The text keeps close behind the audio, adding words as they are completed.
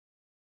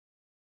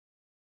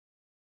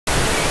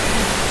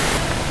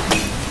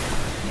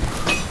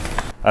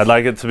I'd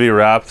like it to be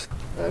wrapped.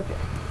 Okay.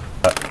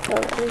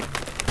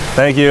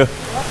 Thank you.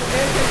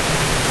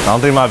 I don't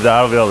think my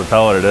dad will be able to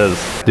tell what it is.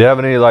 Do you have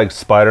any like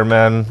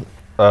Spider-Man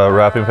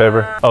wrapping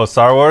paper? Oh,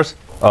 Star Wars?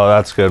 Oh,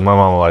 that's good. My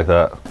mom will like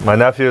that. My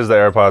nephew is the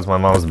AirPods. My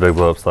mom's the big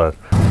blow-up slide.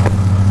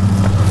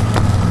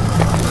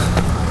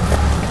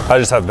 I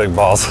just have big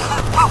balls.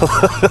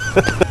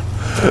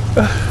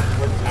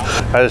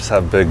 I just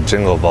have big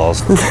jingle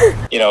balls.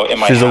 You know, in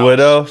my She's house, a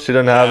widow. She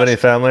doesn't have any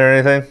family or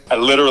anything.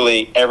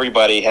 Literally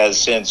everybody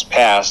has since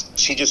passed.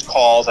 She just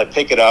calls, I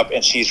pick it up,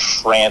 and she's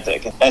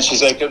frantic. And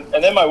she's like, and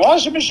then my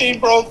washing machine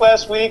broke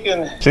last week,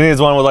 and She needs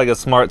one with like a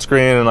smart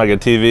screen and like a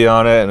TV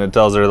on it, and it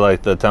tells her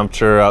like the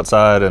temperature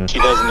outside. And she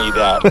doesn't need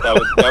that.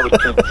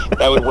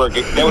 That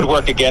would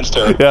work against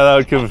her. yeah,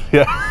 that would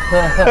yeah.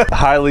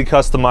 Highly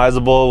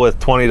customizable with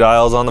 20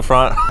 dials on the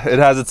front. It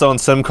has its own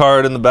SIM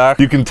card in the back.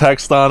 You can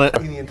text on it.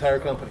 The entire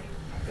company.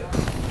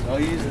 All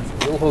you use is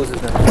little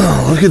hoses now.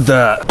 Oh, look at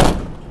that.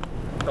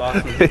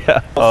 Awesome.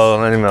 Yeah. Oh,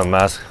 I need my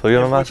mask. Will you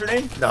give me a mask? What's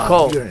your name? No,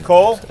 Cole.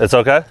 Cole? It's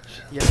okay?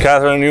 Yes.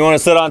 Catherine, you want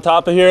to sit on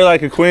top of here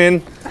like a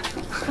queen?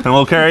 And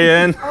we'll carry you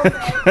in?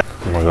 Okay.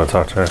 I'm gonna go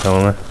talk to her.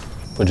 Come with me.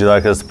 Would you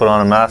like us to put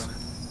on a mask?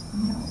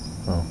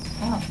 No.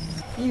 Oh.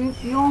 You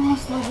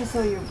almost look as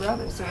though you're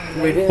brothers.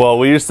 We did. Well,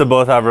 we used to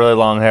both have really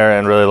long hair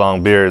and really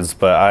long beards,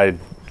 but I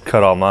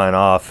cut all mine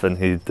off and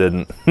he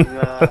didn't.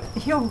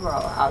 He'll grow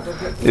out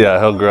of it. Yeah,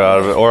 he'll grow out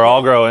of it. Or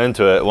I'll grow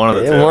into it. One of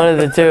the two. One of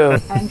the two.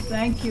 And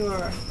thank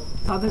your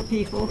other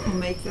people who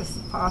make this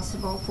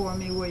possible for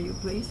me, will you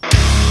please?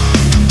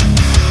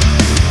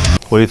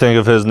 What do you think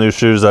of his new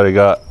shoes that he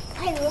got?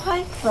 I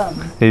like them.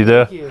 He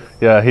do?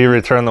 Yeah, he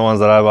returned the ones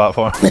that I bought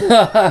for him.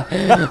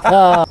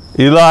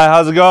 Eli,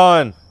 how's it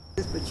going?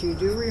 But you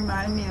do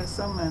remind me of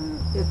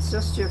someone. It's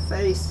just your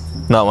face.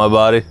 Not my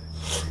body.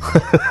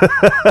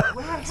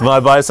 It's my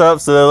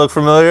biceps, do they look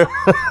familiar?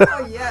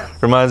 Oh, yes.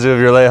 Reminds you of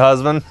your late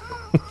husband?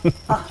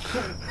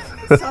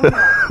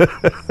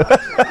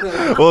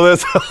 Well,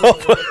 this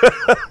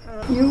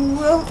You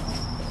will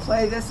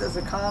play this as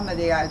a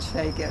comedy, I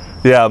take it.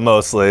 Yeah,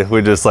 mostly.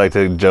 We just like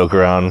to joke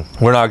around.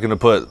 We're not gonna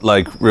put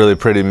like really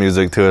pretty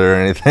music to it or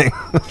anything.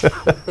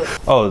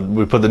 Oh,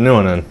 we put the new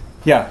one in.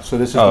 Yeah, so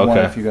this is the one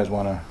if you guys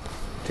want to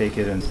take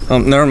it and... Oh,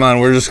 never mind,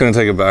 we're just gonna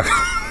take it back.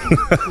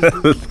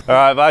 All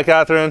right, bye,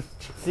 Catherine.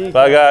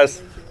 Bye,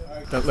 guys.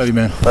 Love you,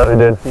 man. Love you,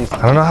 dude.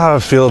 I don't know how I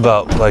feel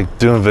about like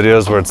doing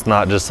videos where it's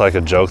not just like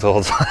a joke the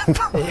whole time.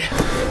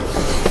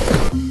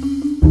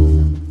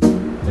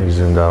 You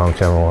zoomed out on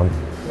camera one.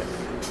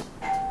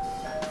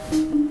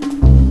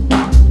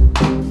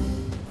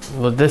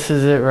 Well, this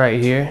is it right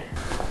here.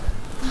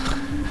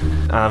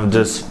 I'm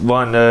just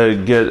wanting to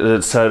get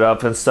it set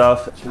up and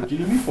stuff. What do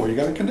you need me for? You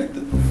gotta connect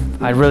it.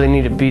 I really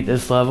need to beat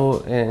this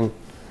level, and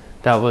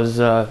that was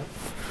the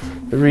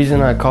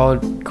reason I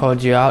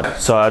called you out.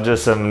 So I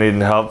just am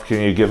needing help. Can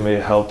you give me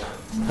help?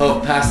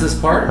 Help pass this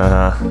part?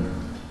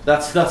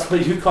 That's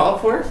what you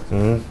called for?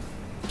 Mm-hmm.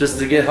 Just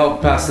to get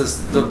help pass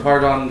the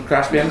part on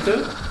Crash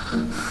Bandicoot?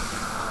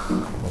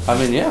 I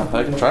mean, yeah,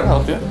 I can try to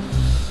help you.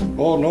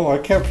 Oh no, I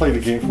can't play the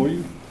game for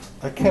you.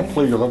 I can't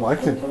play your level. I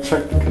can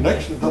check the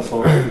connections. That's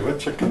all I do. I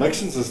check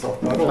connections and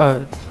stuff. I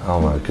don't. Oh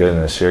my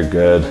goodness, you're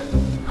good.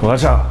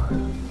 Watch out.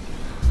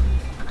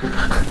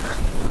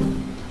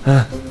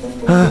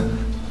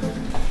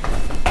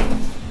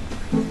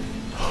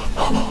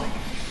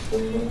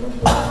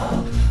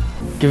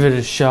 Give it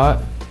a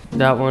shot.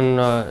 That one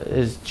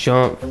is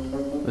jump.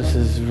 This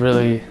is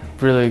really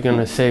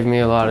gonna save me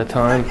a lot of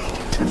time.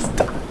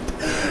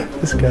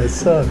 This guy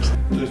sucks.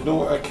 There's no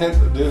way I can't.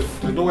 There's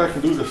no way I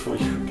can do this for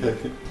you.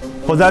 Okay.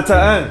 Well, that's the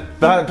end.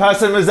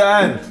 Pass him is the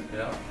end.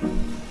 Yeah.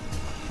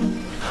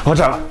 Watch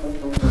out.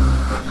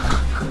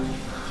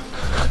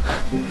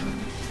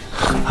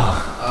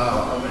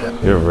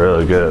 You're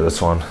really good at this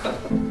one.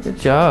 Good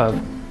job.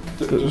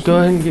 Go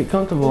ahead and get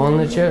comfortable on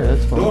the chair.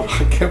 That's fine. No,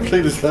 I can't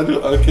play this. I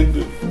can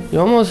do.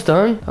 You're almost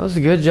done. That was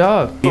a good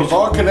job. It's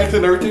all connected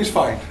and everything's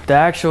fine. The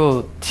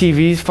actual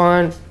TV's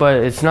fine, but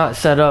it's not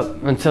set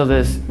up until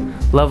this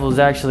level's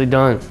actually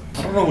done.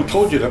 I don't know who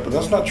told you that, but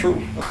that's not true.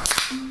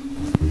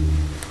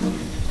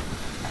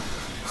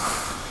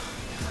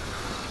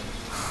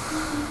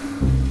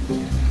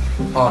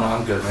 Oh no,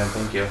 I'm good, man.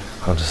 Thank you.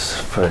 I'll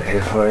just put it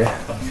here for you.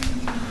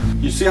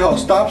 You see how it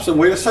stops and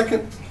wait a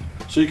second?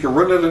 So you can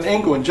run at an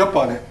angle and jump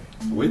on it.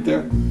 Wait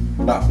there.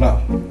 No,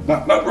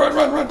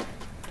 run.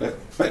 Wait,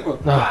 you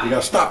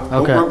gotta stop.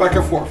 Okay. Don't run back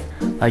and forth.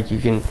 Like you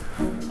can.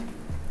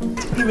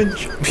 Even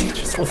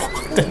just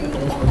walked in the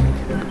wall.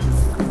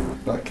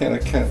 No, I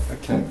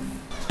can't.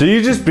 Do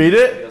you just beat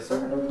it? Yes, sir.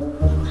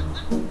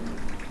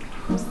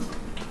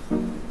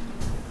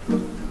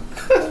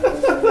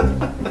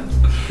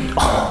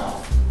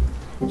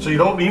 So you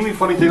don't need me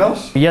for anything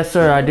else? Yes,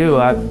 sir, I do.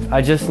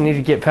 I just need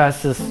to get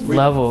past this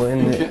level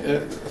and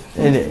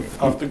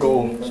I have to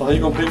go. So how you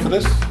gonna pay for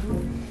this?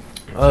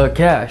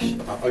 cash.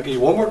 I'll give you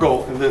one more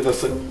go and then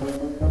that's it.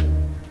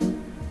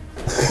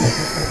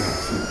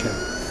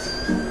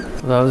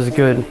 That was a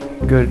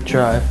good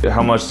try.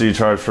 How much do you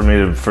charge for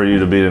you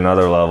to beat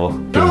another level?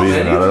 No,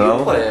 man,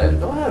 you play it.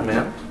 Go ahead,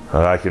 man.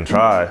 I can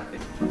try.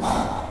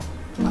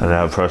 And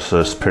now press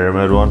this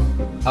pyramid one.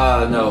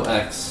 No,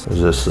 X.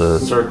 Is this the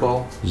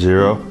Circle.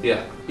 0?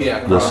 Yeah.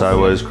 Yeah. The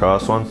sideways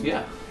cross one?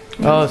 Yeah.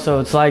 Oh, so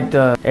it's like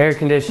the air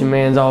conditioning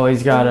man's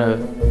always got a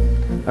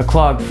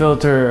clogged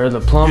filter, or the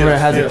plumber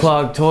has a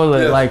clogged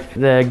toilet. Like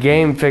the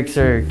game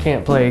fixer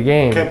can't play a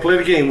game. Can't play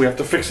the game. We have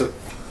to fix it.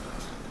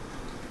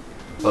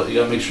 But you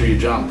gotta make sure you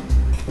jump.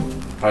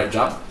 All right,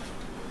 jump.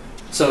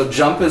 So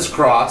jump is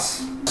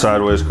cross.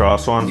 Sideways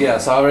cross one? Yeah,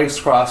 sideways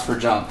cross for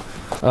jump.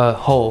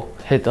 Hole.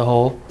 Hit the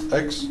hole.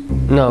 X.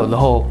 No, the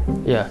hole.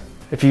 Yeah.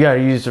 If you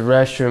gotta use the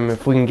restroom,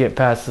 if we can get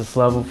past this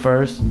level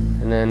first,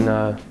 and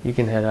then you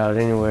can head out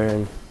anywhere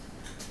and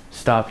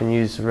stop and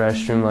use the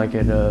restroom, like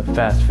at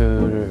fast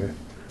food or.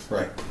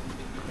 Right.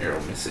 Here,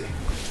 let me see.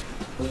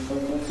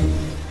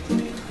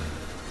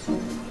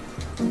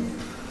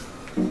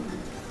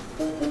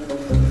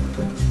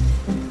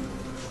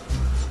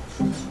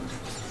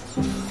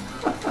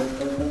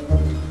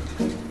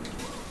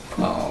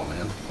 Oh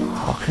man.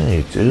 How can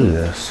you do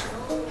this?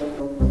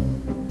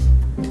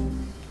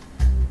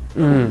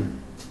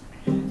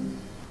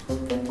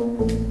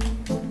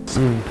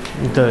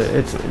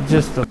 It's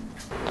just the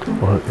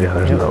What? Yeah,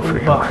 there's no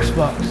freaking box.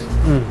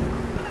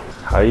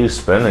 How are you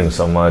spending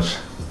so much?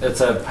 It's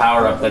a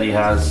power up that he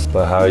has.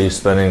 But how are you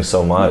spending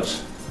so much?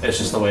 It's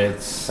just the way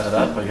it's set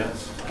up, I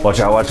guess. Watch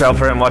out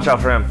for him, watch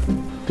out for him.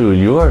 Dude,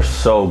 you are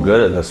so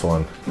good at this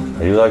one.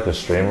 Are you like a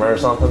streamer or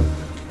something?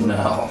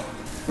 No.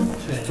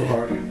 It's too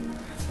hard. I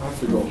have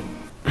to go.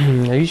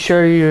 Are you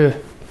sure you're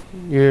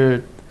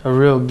a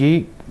real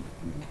geek?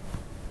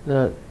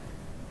 That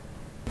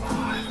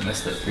I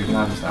missed it 3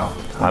 times now.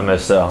 I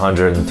missed it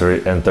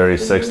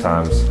 136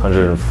 times,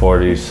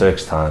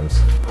 146 times,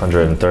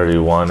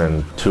 131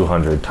 and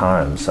 200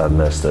 times. I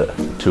missed it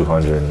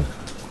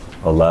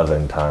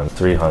 211 times,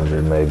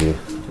 300 maybe,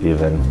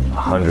 even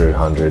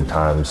 100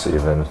 times,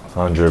 even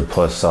 100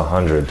 plus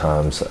 100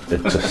 times.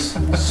 It's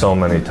just so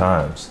many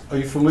times. Are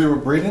you familiar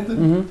with Bradenton?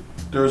 Mm-hmm.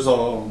 There's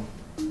a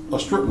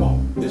strip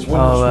mall. It's one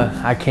of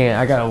the I can't.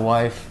 I got a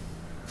wife.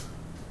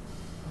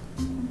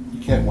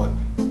 You can't what?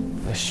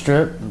 A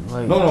strip?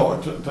 Like No.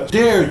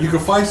 There, you can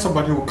find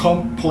somebody who will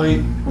come play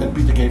and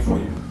beat the game for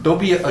you. There'll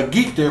be a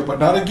geek there, but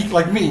not a geek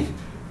like me.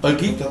 A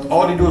geek that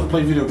all they do is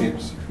play video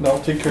games. Now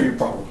take care of your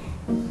problem.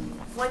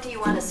 What do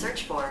you want to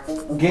search for?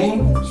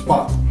 Game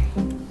spot.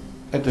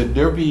 And then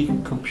there'll be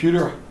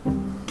computer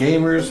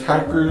gamers,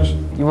 hackers.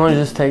 You want to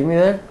just take me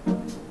there?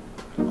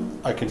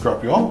 I can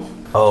drop you off.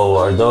 Oh,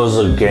 are those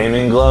the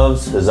gaming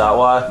gloves? Is that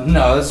why?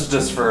 No, this is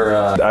just for.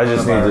 I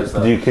just need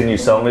to. Can you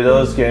sell me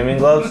those gaming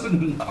gloves?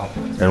 No.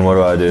 And what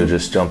do I do?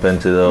 Just jump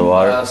into the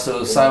water?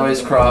 So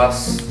sideways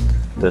cross.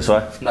 This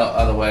way? No,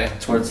 other way,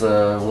 towards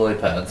the lily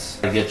pads.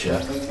 I get you.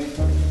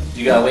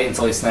 You gotta wait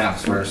until he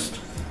snaps first.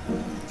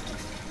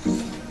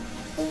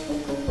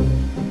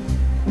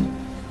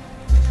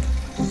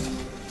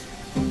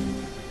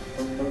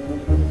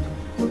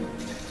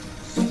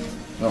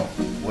 No,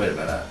 wait a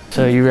minute.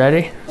 So you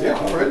ready? Yeah,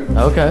 I'm ready.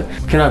 Okay.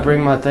 Can I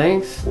bring my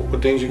things?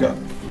 What things you got?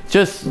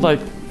 Just like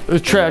a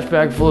trash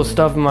bag full of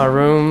stuff in my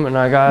room, and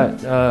I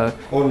got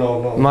Oh,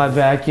 no. my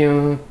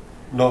vacuum.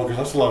 No, because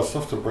that's a lot of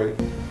stuff to break.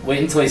 Wait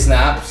until he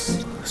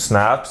snaps.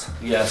 Snaps?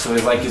 Yeah, so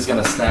he's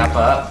gonna snap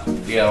up.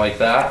 Yeah, like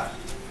that.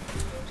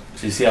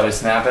 So you see how he's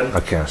snapping? I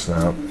can't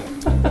snap.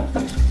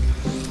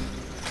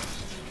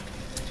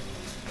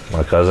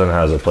 My cousin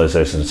has a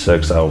PlayStation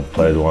 6 I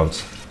played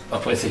once. A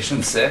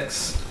PlayStation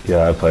 6?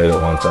 Yeah, I played it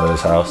once at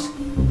his house.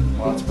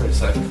 Well, that's pretty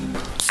sick.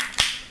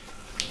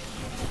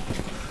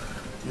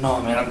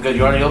 No, man, I'm good.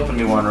 You already opened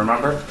me one,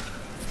 remember?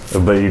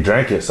 But you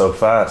drank it so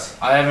fast.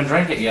 I haven't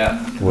drank it yet.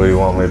 What do you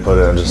want me to put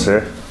it in just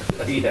here?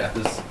 Yeah,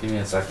 just give me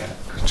a second.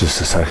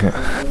 Just a second.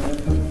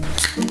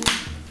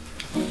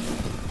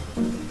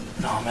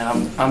 No,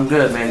 man, I'm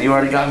good, man. You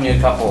already got me a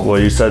couple. Well,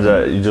 you said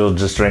that you'll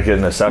just drink it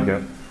in a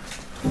second.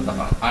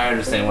 I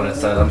understand what it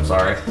says. I'm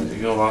sorry. Here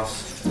you go,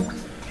 boss.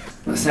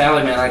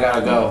 Sally, man, I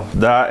gotta go.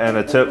 That and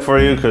a tip for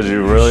you because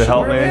you really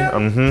helped me.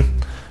 Man?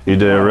 You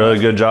did a really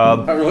good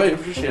job. I really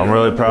appreciate it. I'm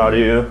really proud of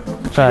you.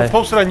 Try.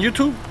 Post it on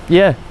YouTube?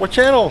 Yeah. What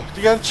channel?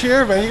 You gotta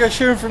share, man. You gotta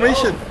share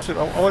information.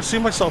 I want to see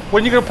myself.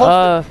 When you gonna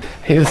post it?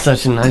 He was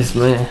such a nice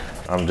man.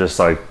 I'm just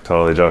like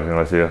totally joking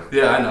with you.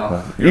 Yeah, I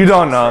know. You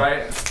don't know.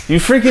 Right? You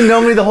freaking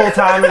know me the whole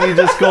time and you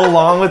just go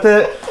along with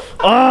it?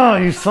 Oh,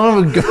 you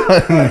son of a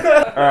gun.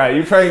 All right,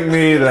 you pranked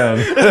me then.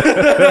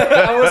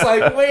 I was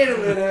like, wait a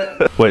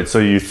minute. Wait, so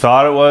you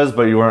thought it was,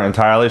 but you weren't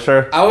entirely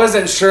sure? I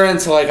wasn't sure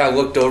until like I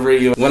looked over at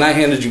you when I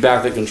handed you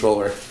back the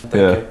controller.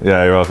 Yeah,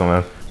 you're welcome,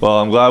 man. Well,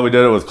 I'm glad we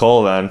did it with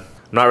Cole then. I'm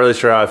not really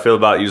sure how I feel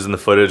about using the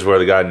footage where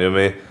the guy knew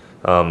me.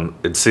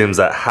 It seems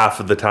that half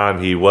of the time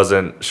he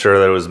wasn't sure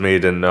that it was me,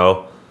 didn't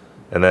know,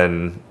 and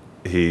then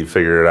he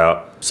figured it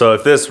out. So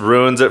if this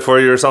ruins it for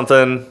you or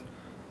something,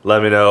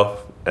 let me know.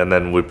 and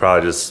then we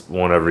probably just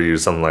won't ever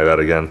use something like that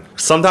again.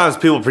 Sometimes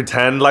people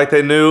pretend like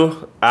they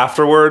knew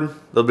afterward.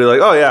 They'll be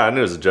like, oh yeah, I knew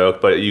it was a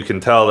joke, but you can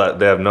tell that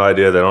they have no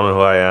idea, they don't know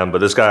who I am, but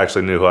this guy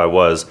actually knew who I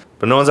was.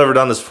 But no one's ever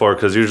done this before,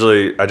 because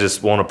usually I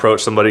just won't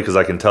approach somebody because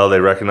I can tell they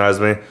recognize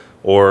me,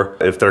 or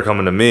if they're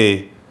coming to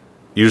me,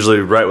 usually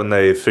right when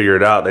they figure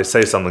it out, they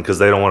say something because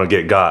they don't want to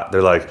get got.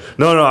 They're like,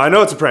 no, I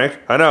know it's a prank,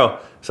 I know.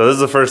 So this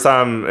is the first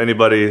time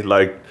anybody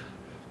like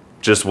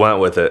just went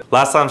with it.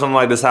 Last time something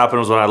like this happened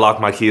was when I locked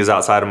my keys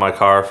outside of my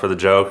car for the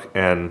joke,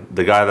 and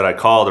the guy that I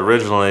called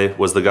originally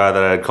was the guy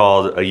that I had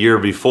called a year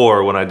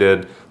before when I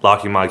did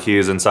locking my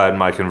keys inside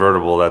my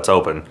convertible that's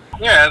open.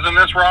 Yeah, isn't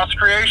this Ross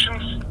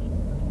Creations?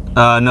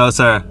 No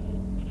sir.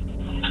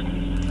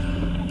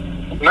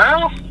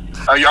 No?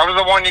 I was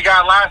the one you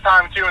got last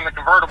time too in the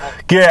convertible.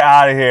 Get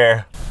out of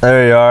here.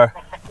 There you are.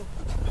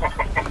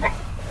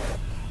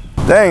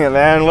 Dang it,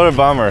 man, what a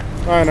bummer.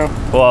 I know.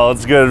 Well,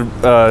 it's good,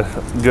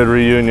 good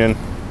reunion.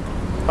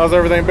 How's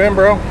everything been,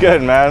 bro?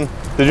 Good, man.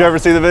 Did you ever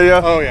see the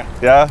video? Oh, yeah.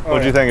 Yeah? Oh,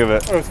 What'd you think of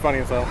it? It was funny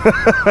as hell.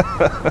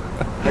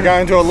 I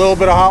got into a little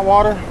bit of hot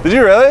water. Did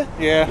you really?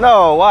 Yeah.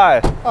 No,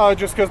 why? Oh,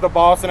 just because the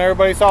boss and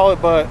everybody saw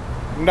it, but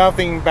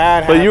nothing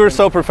bad happened. But you were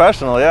so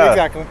professional, yeah.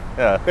 Exactly.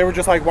 Yeah. They were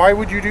just like, why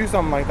would you do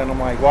something like that? And I'm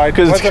like, why?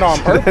 Was it on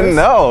purpose?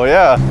 No,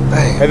 yeah.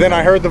 And then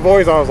I heard the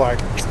voice, I was like,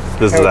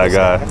 this is that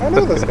guy. I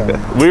know this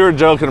guy. We were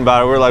joking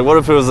about it. We were like, what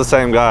if it was the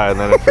same guy? And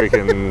then it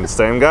freaking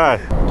same guy.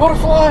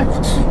 Butterfly!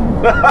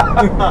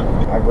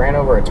 I ran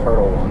over a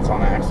turtle once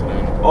on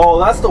accident. Oh,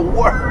 that's the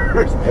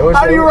worst.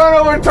 How do you run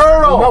over a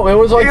turtle? No, it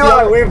was like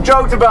Eli, we've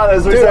joked about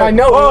this. We dude, said, I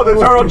know. Oh, the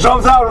turtle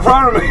jumps out in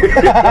front of me. It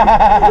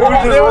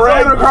just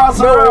ran across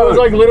the road. It was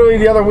like literally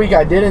the other week.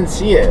 I didn't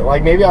see it.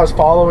 Like maybe I was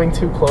following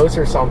too close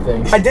or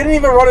something. I didn't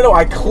even run it over.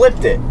 I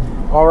clipped it.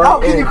 All right.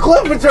 How can you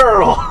clip a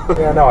turtle?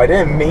 Yeah, no, I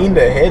didn't mean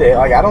to hit it.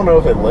 Like I don't know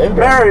if it lived.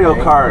 Mario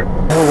Kart.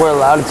 We're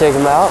allowed to take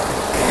them out?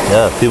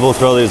 Yeah, people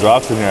throw these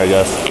rocks in here, I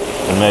guess,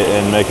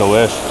 and make a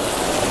wish.